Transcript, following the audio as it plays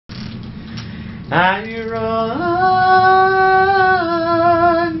I run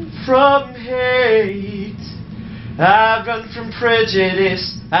from hate, I run from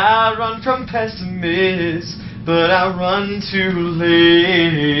prejudice, I run from pessimists, but I run too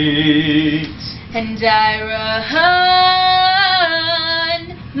late. And I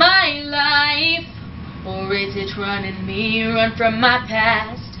run my life, or is it running me? Run from my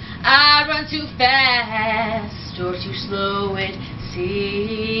past. I run too fast, or too slow it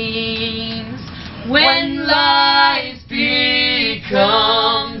seems. When lies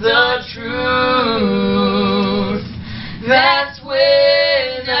become the truth, that's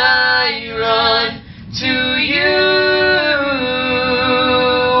when I run to you.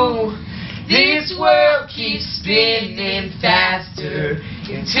 This world keeps spinning faster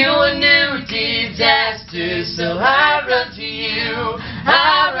into a new disaster, so I run to you,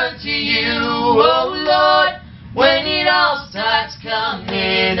 I run to you, oh Lord, when it all starts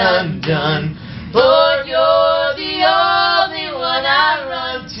coming undone. Lord, you're the only one I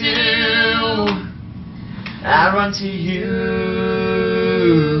run to. I run to you,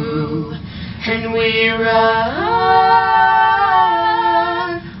 and we run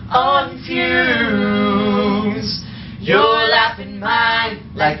on fumes. Your laugh and mine,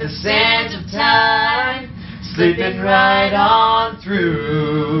 like the sands of time, slipping right on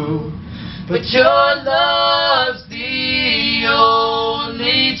through. But your love's the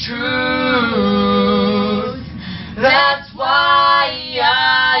only truth. That's why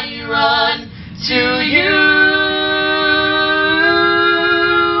I run to you.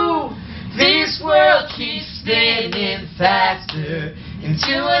 This world keeps spinning faster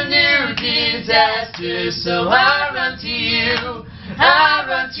into a new disaster, so I run to you, I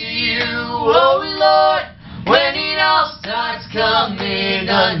run to you, oh Lord, when it all starts coming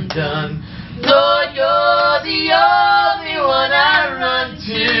undone. Lord, you're the only one I run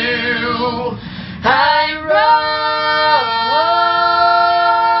to. I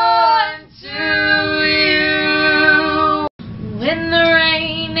run to you. When the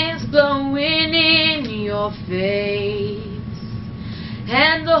rain is blowing in your face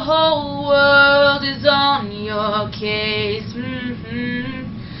and the whole world is on your case,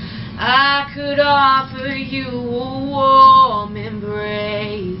 I could offer you a warm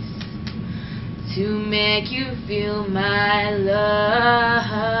embrace to make you feel my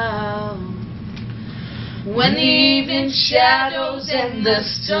love. When the evening shadows and the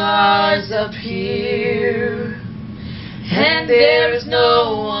stars appear, and there's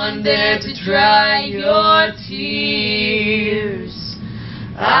no one there to dry your tears,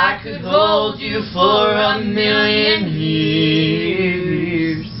 I could hold you for 1,000,000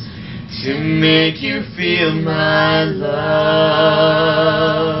 years to make you feel my love.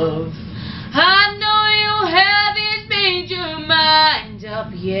 I know you haven't made your mind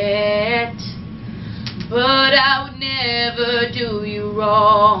up yet, but I would never do you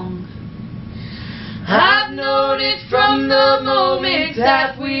wrong. I've known it from the moment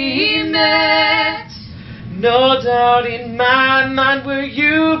that we met. No doubt in my mind where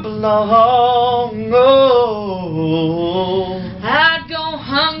you belong. Oh, I'd go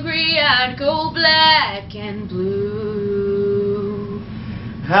hungry, I'd go black and blue,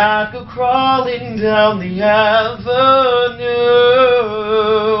 I'd go crawling down the avenue.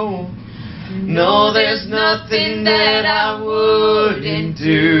 No, there's nothing that I wouldn't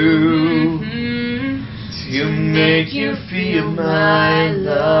do to make you feel my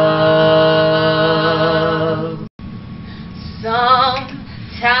love.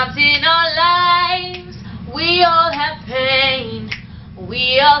 Sometimes in our lives we all have pain,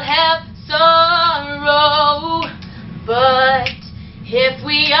 we all have sorrow, but if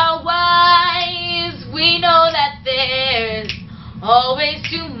we are wise, we know that there's always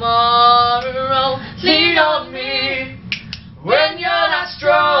tomorrow. Lean on me when you're not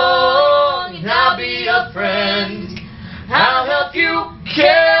strong, and I'll be a friend. I'll help you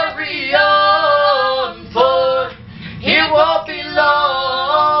carry on, for it won't be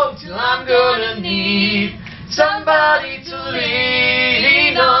long till I'm gonna need somebody to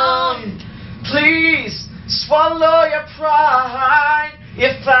lean on. Please swallow your pride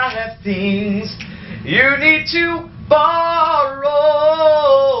if I have things you need to borrow,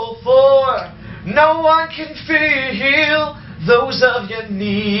 for no one can feel those of your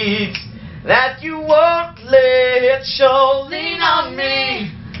needs that you won't let show. Lean on me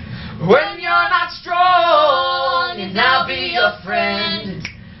when you're not strong, and I'll be your friend.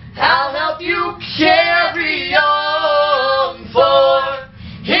 I'll help you carry on, for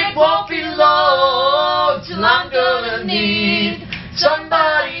it won't be long till I'm gonna need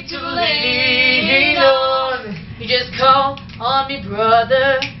somebody to lean on. You just call on me,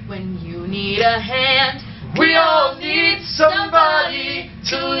 brother, when you need a hand. We all need somebody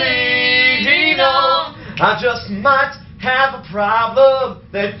to lean on. I just might have a problem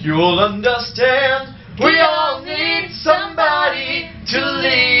that you'll understand. We all need somebody to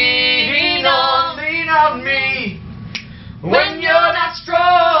lean on. Lean on me. When you're not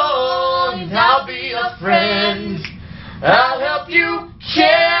strong, I'll be a friend. I'll help you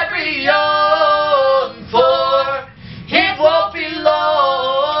carry on, for it won't be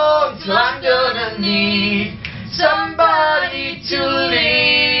long till I'm gonna need